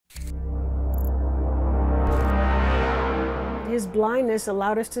His blindness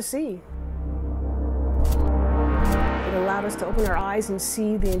allowed us to see. It allowed us to open our eyes and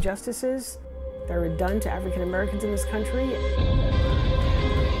see the injustices that were done to African Americans in this country,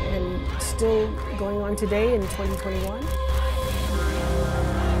 and still going on today in 2021.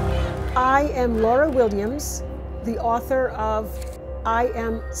 I am Laura Williams, the author of I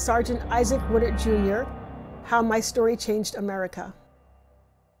Am Sergeant Isaac Woodard, Jr., How My Story Changed America.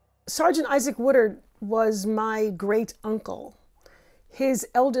 Sergeant Isaac Woodard was my great uncle. His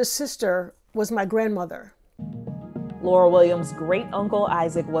eldest sister was my grandmother. Laura Williams' great uncle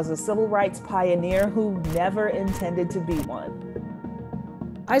Isaac was a civil rights pioneer who never intended to be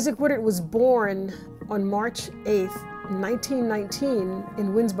one. Isaac Woodard was born on March 8th, 1919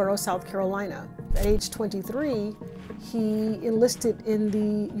 in Winnsboro, South Carolina. At age 23, he enlisted in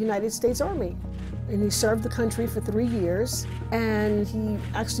the United States Army. And he served the country for 3 years, and he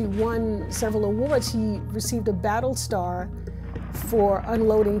actually won several awards. He received a battle star for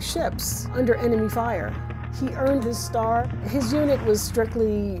unloading ships under enemy fire. He earned his star. His unit was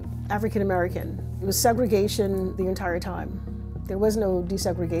strictly African American. It was segregation the entire time. There was no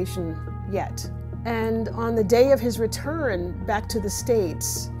desegregation yet. And on the day of his return back to the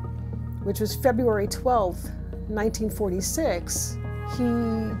States, which was February 12th, 1946,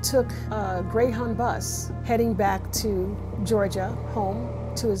 he took a Greyhound bus heading back to Georgia,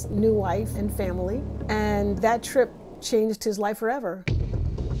 home to his new wife and family. And that trip changed his life forever.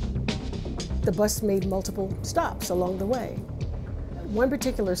 The bus made multiple stops along the way. One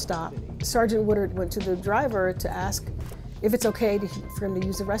particular stop, Sergeant Woodard went to the driver to ask if it's okay for him to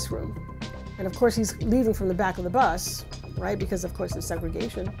use the restroom. And of course, he's leaving from the back of the bus, right? Because of course, there's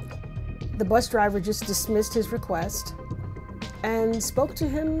segregation. The bus driver just dismissed his request and spoke to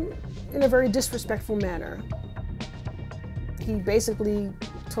him in a very disrespectful manner. He basically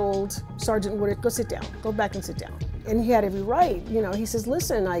told Sergeant Woodard, go sit down, go back and sit down. And he had every right, you know, he says,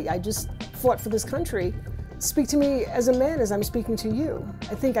 listen, I just fought for this country. Speak to me as a man as I'm speaking to you.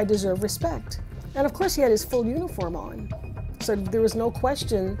 I think I deserve respect. And of course he had his full uniform on. So there was no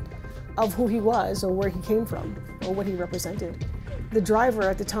question of who he was or where he came from or what he represented. The driver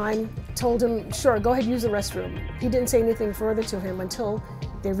at the time told him, sure, go ahead, use the restroom. He didn't say anything further to him until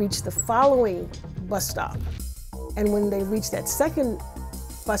they reached the following bus stop. And when they reached that second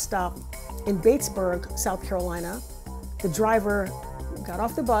bus stop in Batesburg, South Carolina, the driver got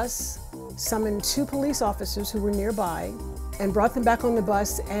off the bus, summoned 2 police officers who were nearby, and brought them back on the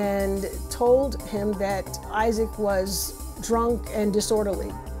bus and told him that Isaac was drunk and disorderly,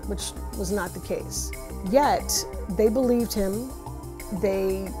 which was not the case. Yet, they believed him.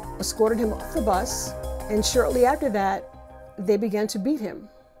 They escorted him off the bus, and shortly after that, they began to beat him.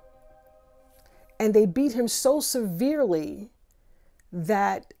 And they beat him so severely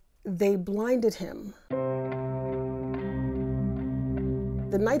that they blinded him.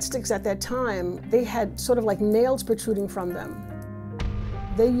 The nightsticks at that time, they had sort of like nails protruding from them.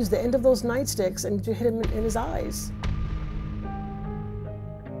 They used the end of those nightsticks and to hit him in his eyes.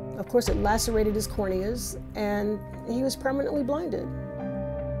 Of course, it lacerated his corneas, and he was permanently blinded.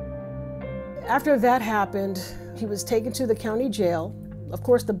 After that happened, he was taken to the county jail. Of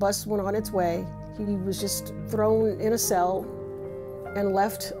course, the bus went on its way. He was just thrown in a cell and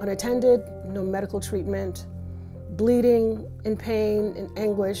left unattended, no medical treatment, bleeding, in pain, in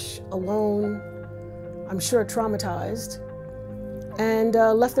anguish, alone, I'm sure traumatized, and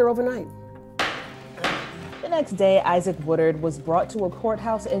left there overnight. The next day, Isaac Woodard was brought to a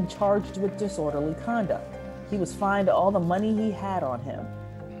courthouse and charged with disorderly conduct. He was fined all the money he had on him.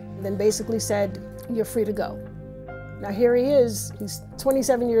 Then basically said, you're free to go. Now here he is, he's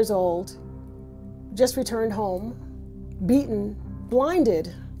 27 years old, just returned home, beaten,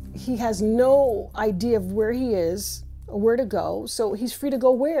 blinded. He has no idea of where he is or where to go, so he's free to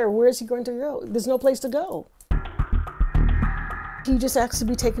go where? Where is he going to go? There's no place to go. He just asked to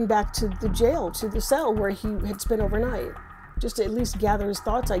be taken back to the jail, to the cell where he had spent overnight, just to at least gather his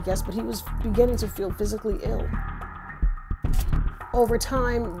thoughts, I guess, but he was beginning to feel physically ill. Over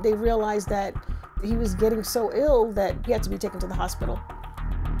time, they realized that he was getting so ill that he had to be taken to the hospital.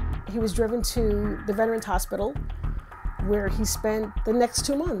 He was driven to the Veterans Hospital, where he spent the next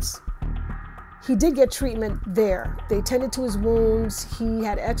 2 months. He did get treatment there. They tended to his wounds. He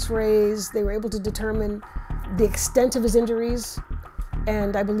had x-rays. They were able to determine the extent of his injuries.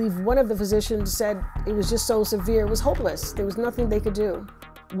 And I believe one of the physicians said it was just so severe, it was hopeless. There was nothing they could do.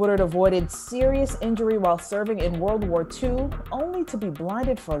 Woodard avoided serious injury while serving in World War II, only to be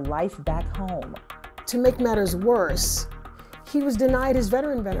blinded for life back home. To make matters worse, he was denied his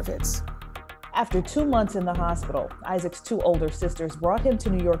veteran benefits. After 2 months in the hospital, Isaac's 2 older sisters brought him to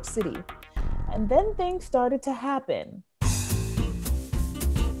New York City. And then things started to happen.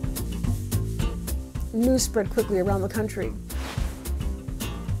 news spread quickly around the country.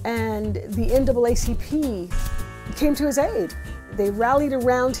 And the NAACP came to his aid. They rallied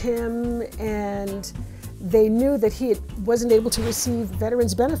around him, and they knew that he wasn't able to receive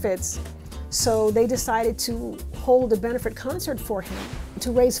veterans benefits, so they decided to hold a benefit concert for him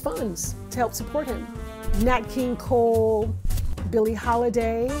to raise funds to help support him. Nat King Cole, Billie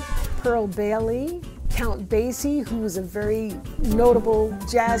Holiday, Pearl Bailey, Count Basie, who was a very notable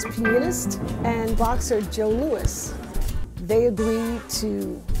jazz pianist, and boxer Joe Louis. They agreed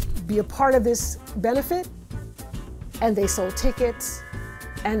to be a part of this benefit, and they sold tickets,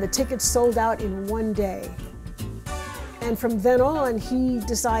 and the tickets sold out in one day. And from then on, he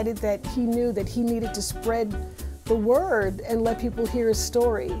decided that he knew that he needed to spread the word and let people hear his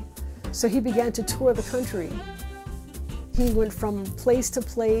story. So he began to tour the country. He went from place to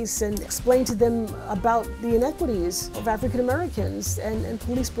place and explained to them about the inequities of African Americans and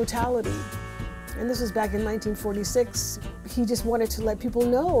police brutality. And this was back in 1946. He just wanted to let people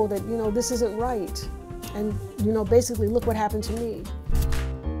know that, this isn't right. And, basically, look what happened to me.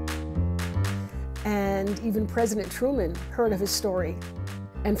 And even President Truman heard of his story.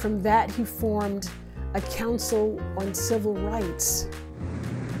 And from that, he formed a Council on Civil Rights.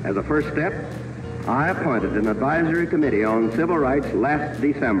 As a first step, I appointed an advisory committee on civil rights last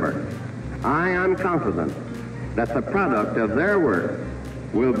December. I am confident that the product of their work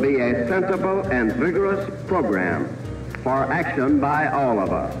will be a sensible and vigorous program for action by all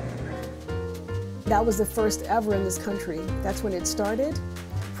of us. That was the first ever in this country. That's when it started.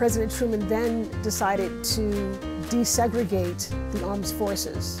 President Truman then decided to desegregate the armed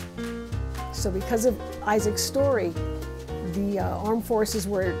forces. So because of Isaac's story, the armed forces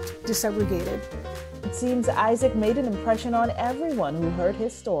were desegregated. It seems Isaac made an impression on everyone who heard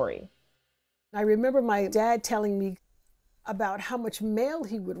his story. I remember my dad telling me about how much mail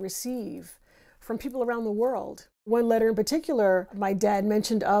he would receive from people around the world. One letter in particular, my dad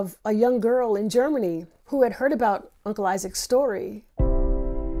mentioned of a young girl in Germany who had heard about Uncle Isaac's story.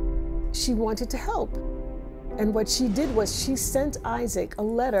 She wanted to help. And what she did was she sent Isaac a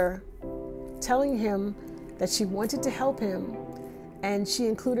letter telling him that she wanted to help him, and she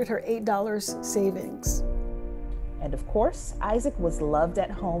included her $8 savings. And of course, Isaac was loved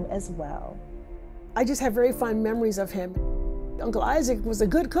at home as well. I just have very fond memories of him. Uncle Isaac was a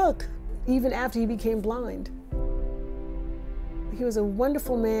good cook, even after he became blind. He was a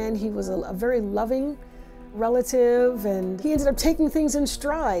wonderful man. He was a very loving relative, and he ended up taking things in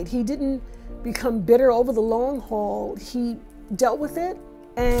stride. He didn't become bitter over the long haul. He dealt with it,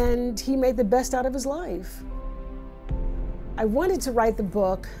 and he made the best out of his life. I wanted to write the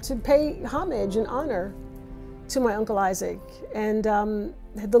book to pay homage and honor to my Uncle Isaac and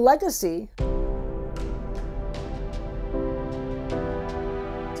the legacy.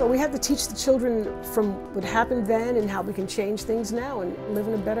 So we have to teach the children from what happened then and how we can change things now and live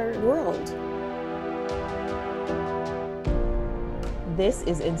in a better world. This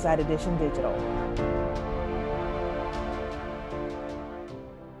is Inside Edition Digital.